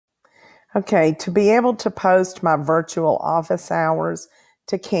Okay, to be able to post my virtual office hours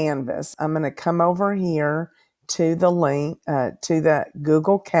to Canvas, I'm going to come over here to the link, to the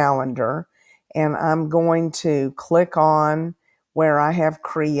Google Calendar, and I'm going to click on where I have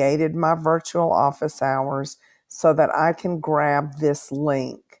created my virtual office hours so that I can grab this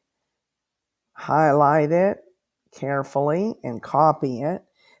link, highlight it carefully, and copy it.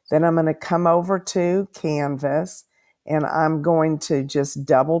 Then I'm going to come over to Canvas, and I'm going to just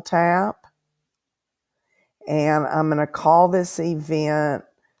double tap. And I'm going to call this event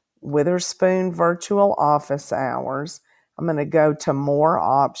Witherspoon Virtual Office Hours. I'm going to go to More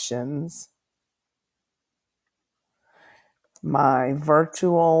Options. My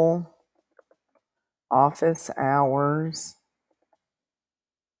virtual office hours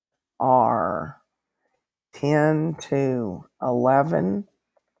are 10 to 11.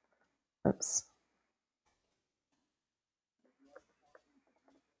 Oops.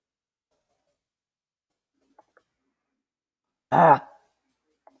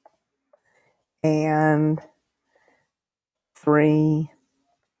 And 3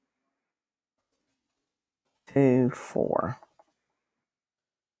 to 4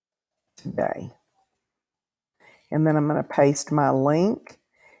 today. And then I'm going to paste my link,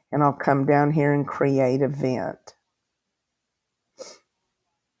 and I'll come down here and create event.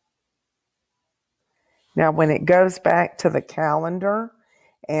 Now, when it goes back to the calendar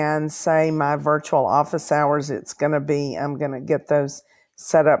and say my virtual office hours, I'm going to get those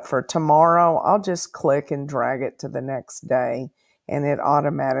set up for tomorrow. I'll just click and drag it to the next day, and it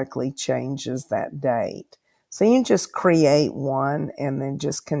automatically changes that date. So you just create one and then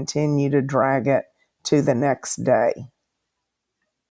just continue to drag it to the next day.